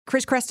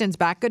Chris Creston's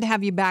back. Good to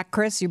have you back,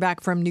 Chris. You're back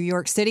from New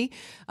York City.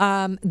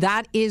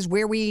 That is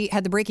where we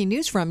had the breaking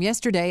news from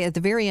yesterday at the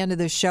very end of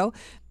the show,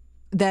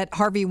 that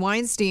Harvey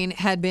Weinstein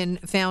had been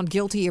found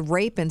guilty of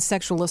rape and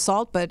sexual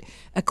assault, but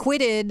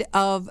acquitted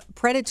of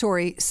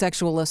predatory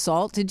sexual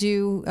assault. Did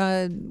you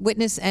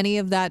witness any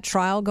of that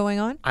trial going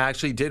on? I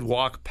actually did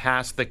walk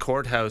past the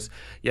courthouse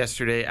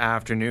yesterday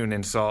afternoon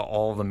and saw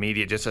all the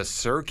media, just a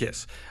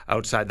circus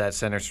outside that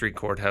Center Street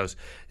courthouse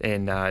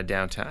in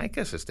downtown. I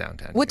guess it's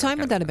downtown. What time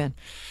would that have been?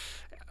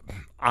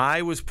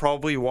 I was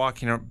probably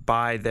walking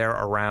by there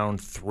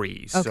around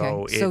 3.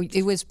 Okay, so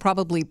it was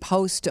probably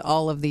post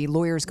all of the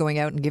lawyers going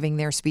out and giving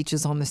their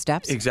speeches on the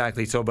steps?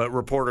 Exactly. So, but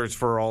reporters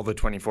for all the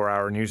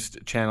 24-hour news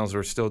channels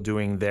were still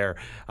doing their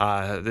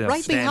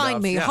right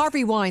behind me,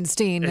 Harvey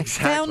Weinstein,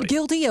 found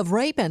guilty of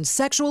rape and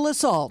sexual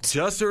assault.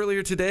 Just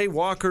earlier today,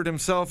 walkered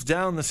himself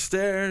down the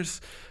stairs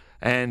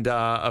and,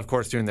 of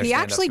course, doing their stand-up.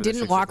 He actually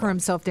didn't walker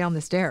himself down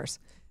the stairs.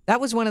 That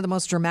was one of the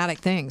most dramatic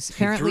things.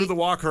 Apparently, he threw the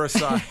walker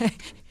aside.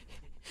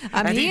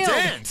 And he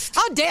danced.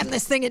 Oh, damn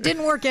this thing. It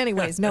didn't work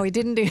anyways. No, he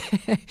didn't do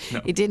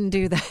He didn't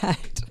do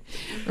that.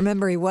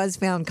 Remember, he was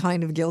found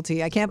kind of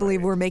guilty. I can't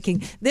believe we're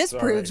making this.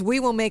 Proves we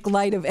will make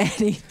light of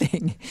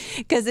anything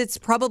because it's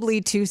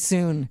probably too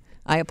soon.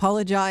 I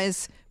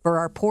apologize for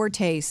our poor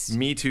taste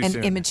and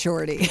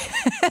immaturity.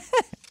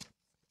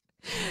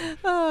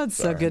 Oh, it's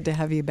so good to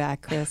have you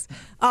back, Chris.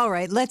 All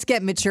right, let's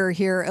get mature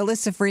here.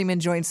 Alyssa Freeman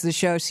joins the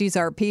show. She's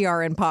our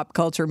PR and pop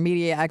culture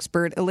media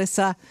expert.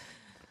 Alyssa,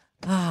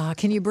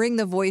 can you bring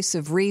the voice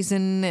of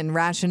reason and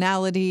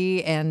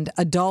rationality and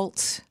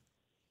adult?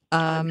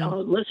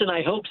 Listen,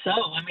 I hope so.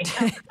 I mean,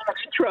 that's our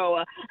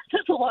intro.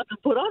 That's a lot to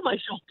put on my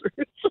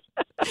shoulders.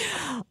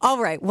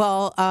 All right.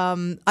 Well,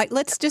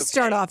 let's just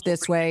start off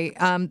this way.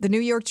 The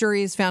New York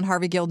jury has found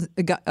Harvey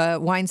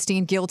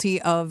Weinstein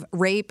guilty of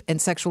rape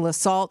and sexual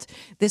assault.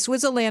 This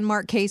was a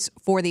landmark case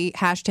for the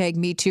hashtag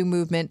Me Too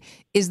movement.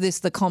 Is this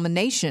the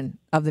culmination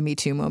of the Me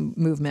Too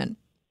movement?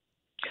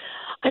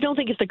 I don't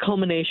think it's the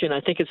culmination. I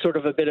think it's sort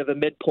of a bit of a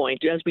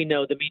midpoint. As we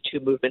know, the Me Too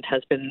movement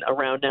has been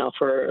around now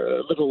for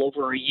a little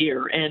over a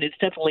year, and it's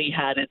definitely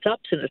had its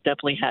ups and it's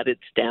definitely had its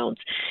downs.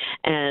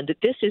 And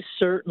this is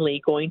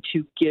certainly going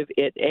to give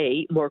it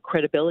more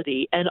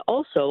credibility and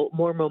also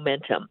more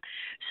momentum.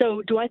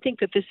 So do I think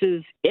that this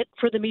is it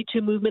for the Me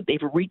Too movement? They've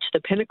reached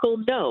the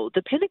pinnacle? No.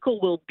 The pinnacle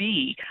will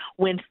be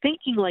when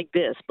thinking like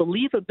this,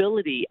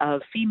 believability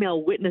of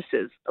female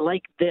witnesses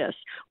like this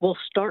will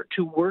start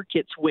to work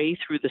its way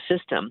through the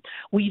system.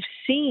 We've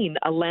seen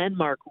a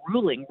landmark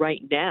ruling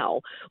right now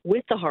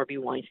with the Harvey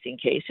Weinstein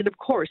case, and of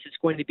course it's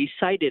going to be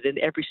cited in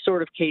every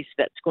sort of case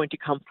that's going to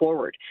come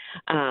forward,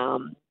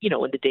 in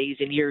the days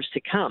and years to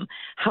come.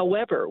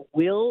 However,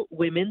 will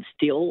women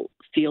still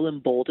feel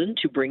emboldened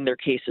to bring their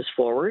cases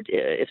forward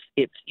if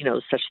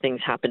such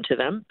things happen to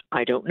them?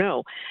 I don't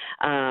know.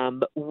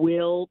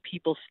 Will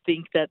people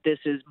think that this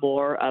is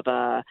more of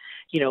a,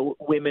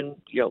 women,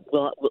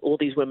 will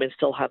these women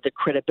still have the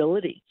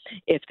credibility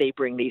if they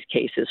bring these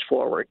cases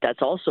forward? That's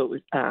also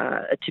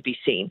to be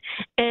seen.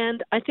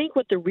 And I think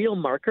what the real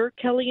marker,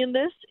 Kelly, in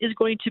this is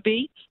going to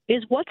be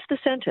is what's the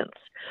sentence?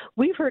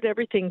 We've heard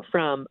everything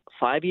from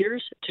 5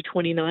 years to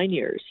 29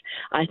 years.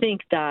 I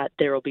think that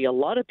there will be a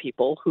lot of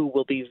people who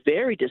will be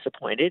very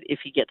disappointed if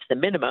he gets the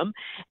minimum,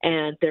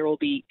 and there will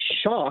be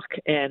shock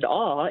and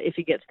awe if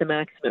he gets the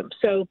maximum.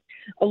 So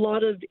a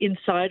lot of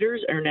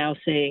insiders are now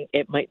saying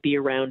it might be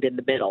around in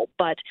the middle.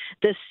 But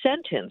the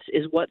sentence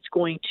is what's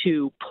going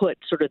to put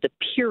sort of the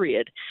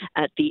period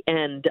at the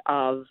end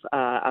of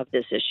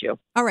this issue.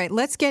 All right,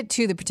 let's get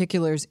to the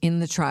particulars in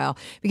the trial,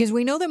 because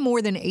we know that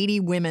more than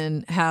 80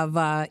 women have,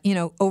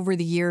 over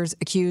the years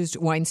accused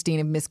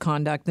Weinstein of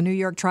misconduct. The New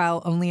York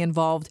trial only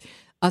involved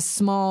a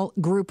small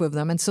group of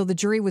them. And so the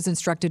jury was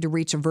instructed to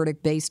reach a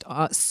verdict based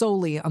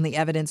solely on the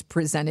evidence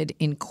presented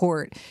in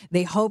court.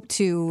 They hope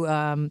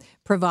to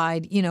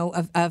provide,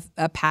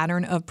 a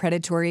pattern of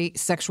predatory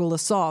sexual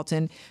assault.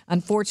 And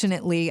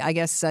unfortunately, I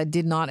guess,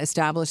 did not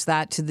establish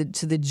that to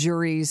the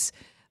jury's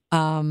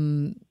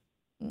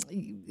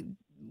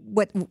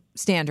what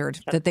standard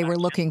that they were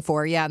looking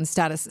for, and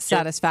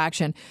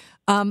satisfaction.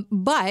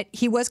 But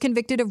he was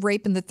convicted of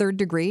rape in the third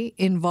degree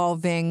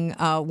involving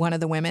one of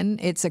the women.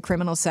 It's a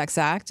criminal sex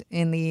act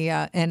in the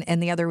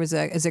and the other is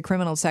a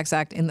criminal sex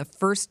act in the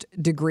first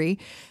degree.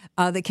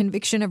 The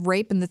conviction of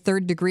rape in the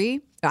third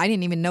degree, I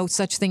didn't even know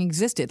such thing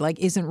existed. Like,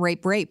 isn't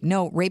rape rape?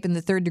 No, rape in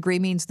the third degree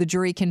means the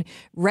jury can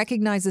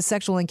recognize the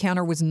sexual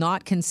encounter was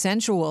not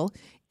consensual,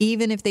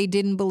 even if they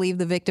didn't believe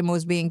the victim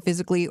was being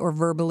physically or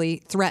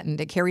verbally threatened.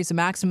 It carries a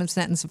maximum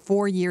sentence of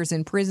 4 years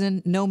in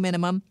prison, no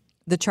minimum.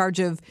 The charge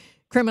of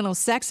criminal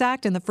sex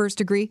act in the first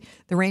degree,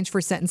 the range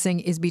for sentencing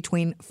is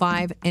between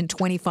 5 and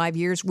 25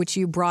 years, which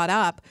you brought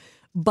up.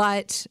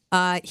 But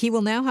he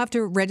will now have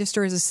to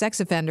register as a sex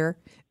offender.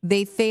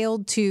 They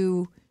failed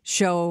to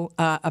show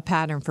a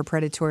pattern for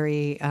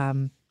predatory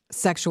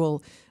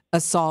sexual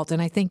assault.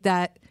 And I think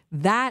that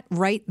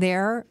right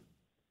there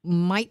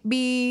might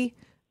be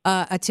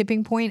a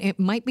tipping point. It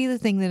might be the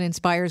thing that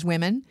inspires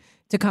women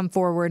to come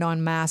forward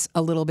en masse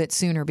a little bit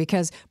sooner,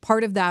 because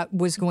part of that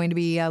was going to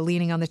be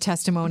leaning on the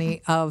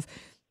testimony of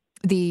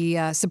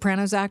the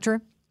Sopranos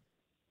actor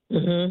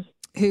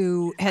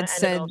who had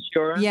said,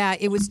 yeah,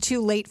 it was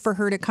too late for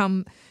her to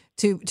come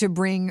to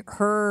bring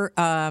her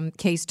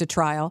case to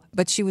trial,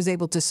 but she was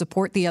able to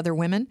support the other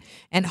women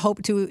and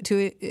hope to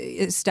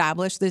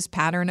establish this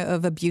pattern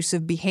of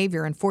abusive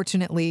behavior.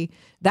 Unfortunately,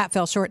 that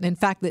fell short. And in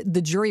fact,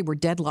 the jury were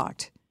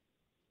deadlocked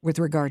with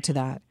regard to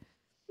that.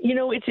 You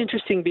know, it's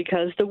interesting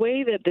because the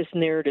way that this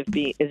narrative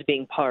is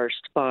being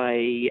parsed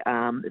by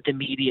the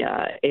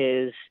media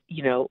is,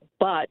 you know,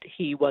 but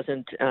he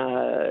wasn't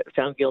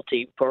found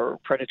guilty for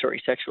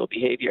predatory sexual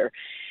behavior.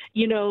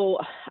 You know,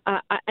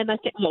 and I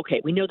think, okay,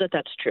 we know that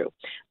that's true.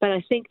 But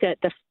I think that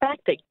the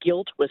fact that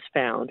guilt was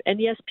found, and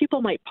yes,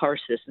 people might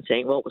parse this and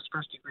saying, well, it was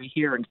first degree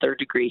here and third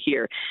degree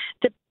here.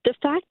 The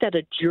fact that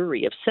a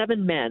jury of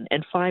 7 men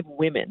and 5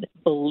 women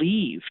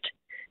believed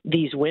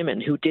these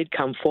women who did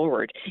come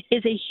forward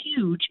is a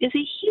huge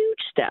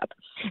step.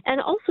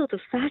 And also the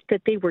fact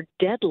that they were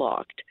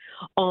deadlocked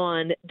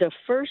on the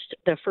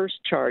first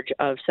charge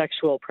of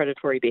sexual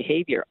predatory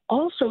behavior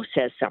also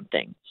says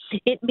something.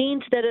 It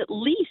means that at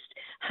least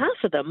half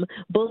of them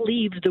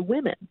believed the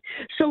women.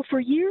 So for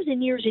years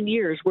and years and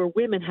years where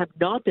women have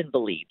not been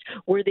believed,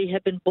 where they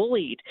have been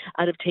bullied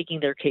out of taking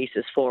their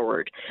cases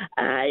forward,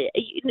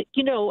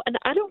 you know, and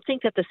I don't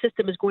think that the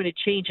system is going to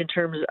change in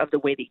terms of the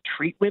way they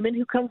treat women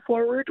who come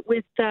forward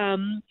with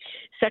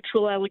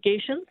sexual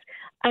allegations.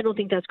 I don't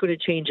think that's going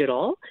to change at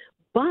all.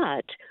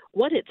 But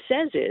what it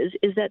says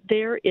is that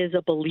there is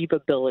a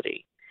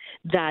believability,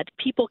 that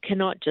people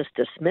cannot just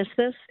dismiss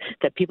this,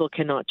 that people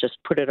cannot just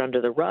put it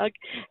under the rug.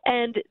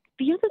 And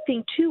the other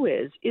thing, too,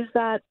 is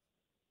that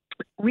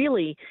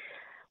really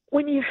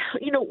when you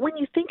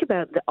think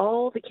about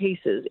all the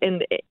cases,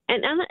 and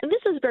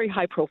this is very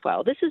high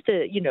profile. This is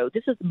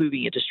the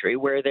movie industry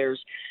where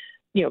there's,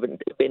 you know,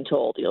 been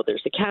told, you know,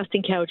 there's the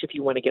casting couch if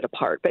you want to get a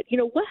part. But, you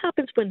know, what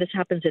happens when this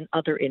happens in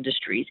other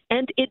industries?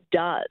 And it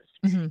does.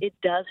 Mm-hmm. It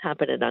does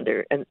happen in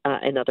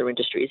other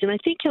industries. And I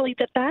think, Kelly,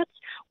 that's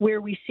where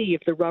we see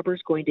if the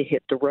rubber's going to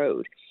hit the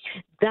road.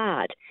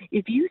 That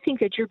if you think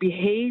that your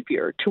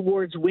behavior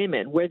towards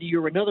women, whether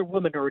you're another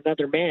woman or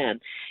another man,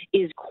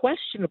 is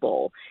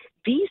questionable,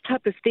 these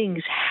type of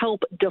things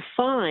help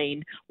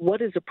define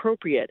what is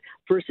appropriate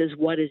versus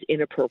what is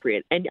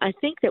inappropriate. And I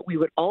think that we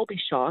would all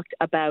be shocked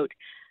about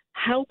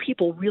how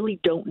people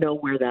really don't know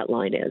where that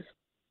line is.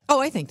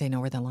 Oh, I think they know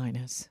where the line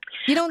is.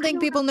 You don't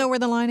think people know where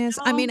the line is?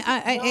 I mean,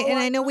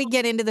 I know we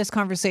get into this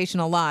conversation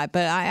a lot,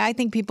 but I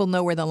think people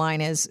know where the line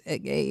is,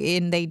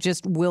 and they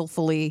just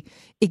willfully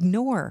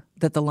ignore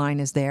that the line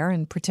is there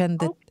and pretend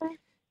that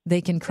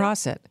they can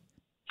cross it.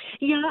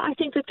 Yeah, I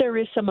think that there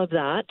is some of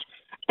that.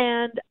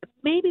 And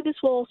maybe this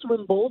will also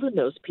embolden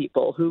those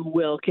people who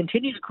will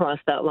continue to cross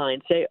that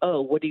line, say,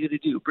 oh, what are you going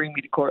to do? Bring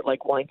me to court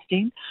like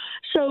Weinstein?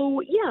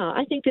 So, yeah,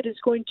 I think that it's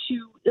going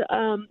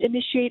to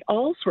initiate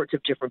all sorts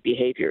of different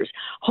behaviors,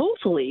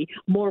 hopefully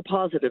more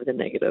positive than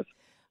negative.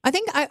 I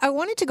think I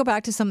wanted to go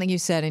back to something you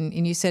said,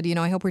 and you said, you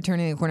know, I hope we're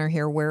turning a corner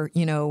here where,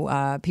 you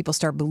know, people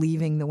start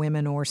believing the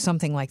women or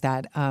something like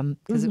that,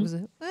 because it was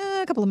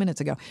a couple of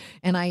minutes ago.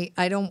 And I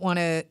don't want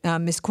to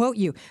misquote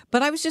you,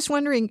 but I was just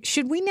wondering,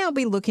 should we now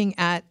be looking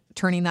at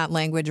turning that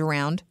language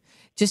around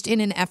just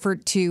in an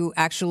effort to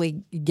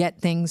actually get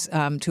things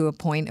to a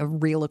point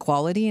of real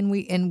equality?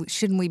 And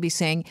shouldn't we be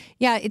saying,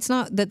 yeah, it's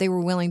not that they were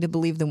willing to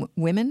believe the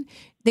women.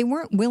 They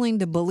weren't willing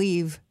to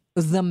believe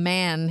the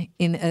man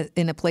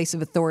in a place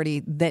of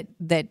authority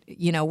that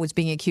you know was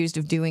being accused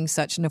of doing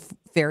such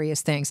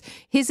nefarious things.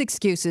 His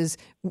excuses,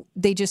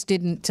 they just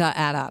didn't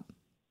add up.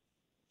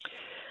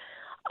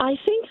 I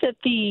think that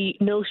the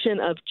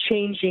notion of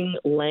changing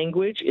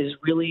language is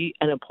really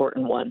an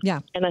important one.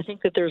 Yeah. And I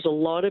think that there's a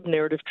lot of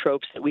narrative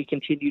tropes that we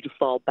continue to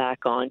fall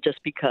back on just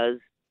because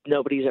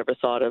nobody's ever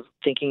thought of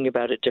thinking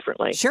about it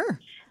differently. Sure.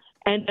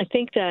 And I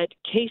think that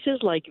cases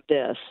like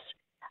this,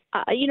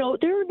 you know,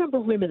 there are a number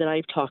of women that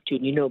I've talked to,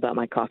 and you know about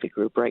my coffee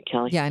group, right,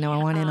 Kelly? Yeah, I know. I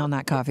want in on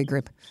that coffee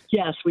group.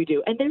 Yes, we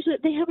do. And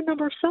they have a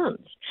number of sons.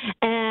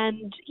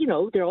 And, you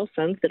know, they're all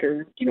sons that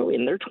are, you know,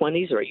 in their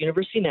 20s or at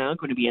university now,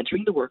 going to be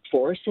entering the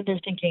workforce. And they're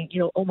thinking, you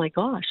know, oh, my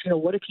gosh, you know,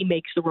 what if he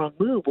makes the wrong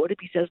move? What if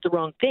he says the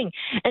wrong thing?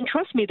 And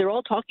trust me, they're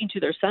all talking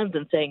to their sons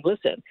and saying,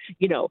 listen,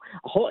 you know,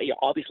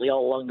 obviously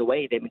all along the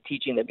way, they've been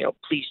teaching them, you know,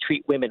 please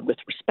treat women with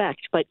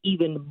respect, but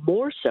even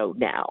more so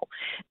now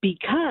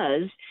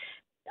because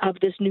of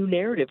this new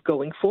narrative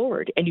going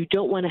forward. And you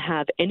don't want to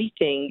have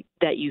anything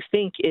that you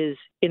think is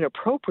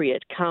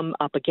inappropriate come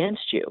up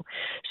against you.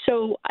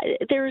 So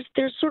there's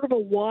sort of a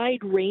wide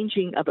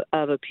ranging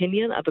of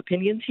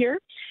opinions here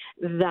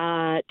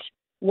that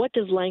what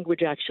does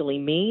language actually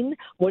mean?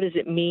 What does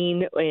it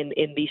mean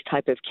in these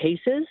type of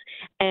cases?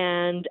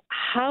 And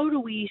how do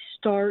we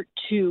start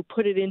to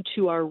put it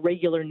into our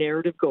regular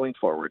narrative going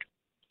forward?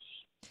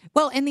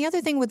 Well, and the other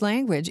thing with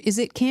language is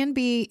it can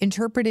be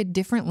interpreted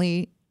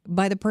differently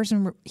by the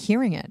person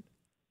hearing it,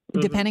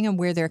 depending on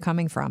where they're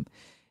coming from.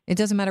 It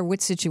doesn't matter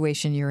what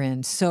situation you're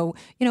in. So,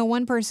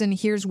 one person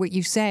hears what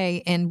you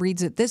say and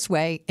reads it this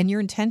way, and your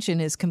intention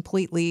is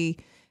completely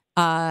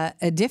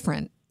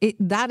different.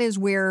 That is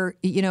where,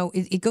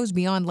 it goes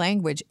beyond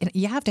language. And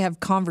you have to have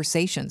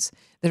conversations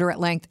that are at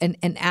length and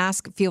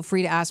feel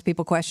free to ask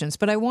people questions.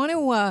 But I want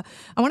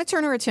to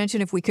turn our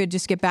attention, if we could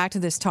just get back to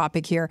this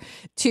topic here,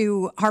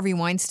 to Harvey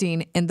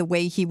Weinstein and the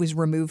way he was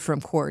removed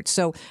from court.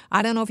 So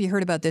I don't know if you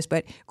heard about this,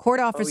 but court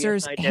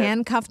officers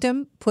handcuffed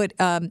him, put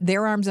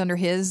their arms under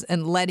his,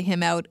 and led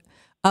him out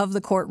of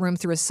the courtroom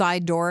through a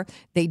side door.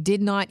 They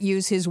did not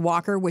use his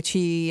walker, which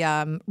he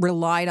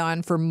relied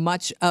on for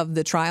much of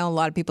the trial. A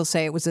lot of people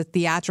say it was a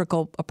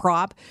theatrical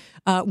prop.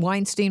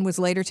 Weinstein was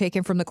later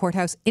taken from the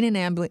courthouse in an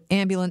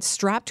ambulance,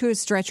 strapped to a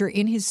stretcher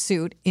in his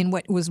suit in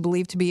what was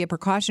believed to be a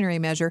precautionary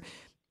measure,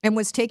 and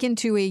was taken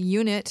to a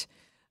unit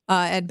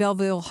at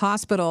Belleville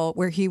Hospital,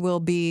 where he will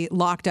be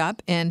locked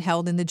up and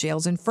held in the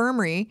jail's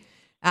infirmary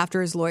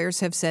after his lawyers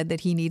have said that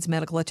he needs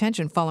medical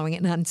attention following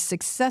an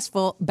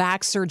unsuccessful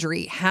back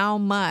surgery. How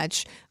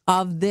much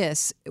of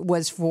this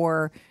was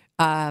for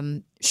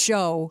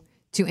show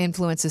to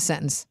influence a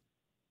sentence,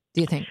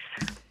 do you think?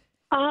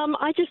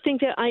 I just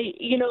think that I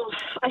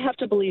have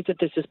to believe that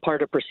this is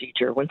part of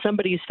procedure. When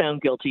somebody is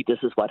found guilty, this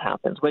is what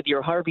happens, whether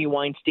you're Harvey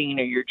Weinstein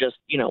or you're just,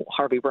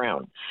 Harvey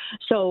Brown.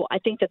 So I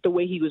think that the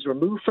way he was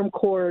removed from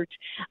court,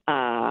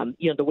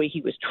 the way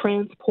he was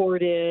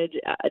transported,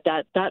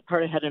 that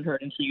part I hadn't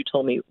heard until you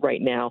told me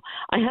right now.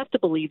 I have to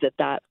believe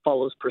that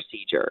follows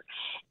procedure.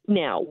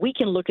 Now, we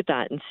can look at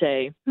that and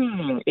say,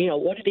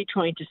 what are they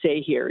trying to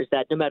say here? Is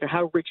that no matter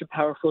how rich and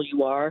powerful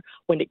you are,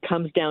 when it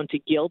comes down to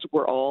guilt,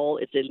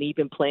 it's an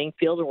even playing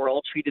field and we're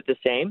all treated the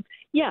same?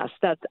 Yes,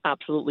 that's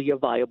absolutely a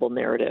viable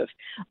narrative.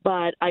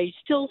 But I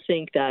still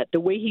think that the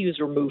way he was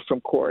removed from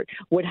court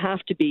would have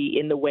to be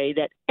in the way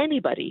that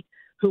anybody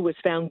who was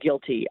found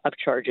guilty of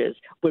charges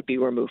would be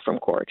removed from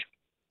court.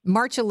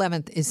 March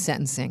 11th is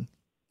sentencing.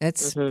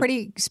 It's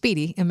pretty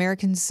speedy.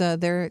 Americans,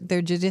 their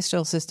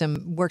judicial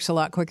system works a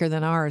lot quicker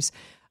than ours.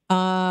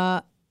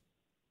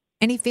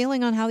 Any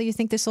feeling on how you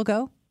think this will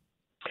go?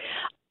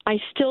 I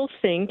still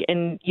think,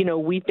 and,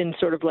 we've been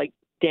sort of like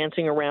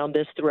dancing around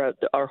this throughout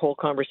our whole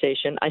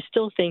conversation. I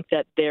still think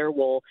that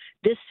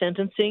this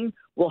sentencing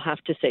will have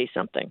to say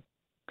something.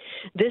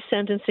 This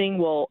sentencing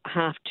will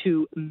have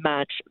to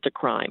match the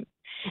crime.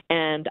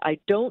 And I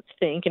don't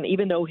think, and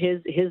even though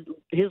his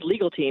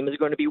legal team is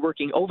going to be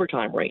working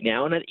overtime right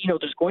now, and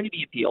there's going to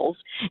be appeals,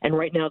 and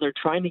right now they're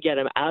trying to get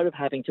him out of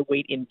having to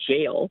wait in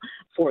jail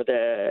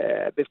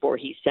before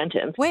he's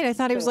sentenced. Wait, I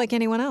thought he was like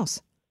anyone else.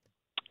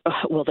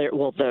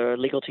 The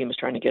legal team is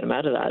trying to get him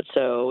out of that.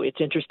 So it's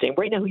interesting.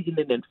 Right now he's in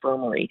an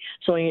infirmary.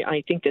 So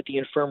I think that the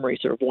infirmary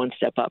is sort of one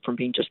step up from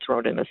being just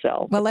thrown in a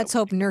cell. Well, let's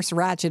hope Nurse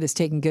Ratched is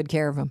taking good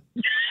care of him.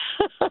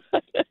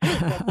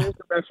 There's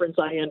a reference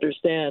I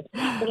understand.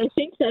 But I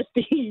think that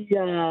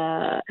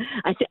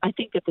I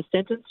think that the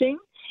sentencing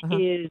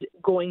is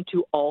going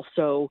to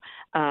also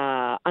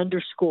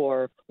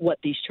underscore what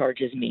these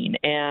charges mean.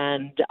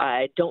 And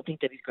I don't think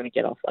that he's going to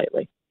get off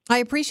lightly. I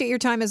appreciate your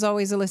time as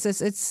always,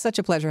 Alyssa. It's such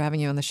a pleasure having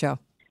you on the show.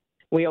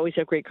 We always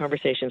have great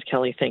conversations,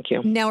 Kelly. Thank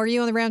you. Now, are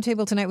you on the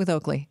roundtable tonight with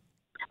Oakley?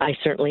 I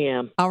certainly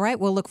am. All right.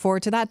 We'll look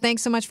forward to that.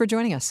 Thanks so much for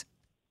joining us.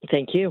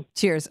 Thank you.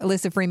 Cheers.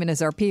 Alyssa Freeman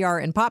is our PR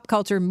and pop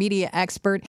culture media expert.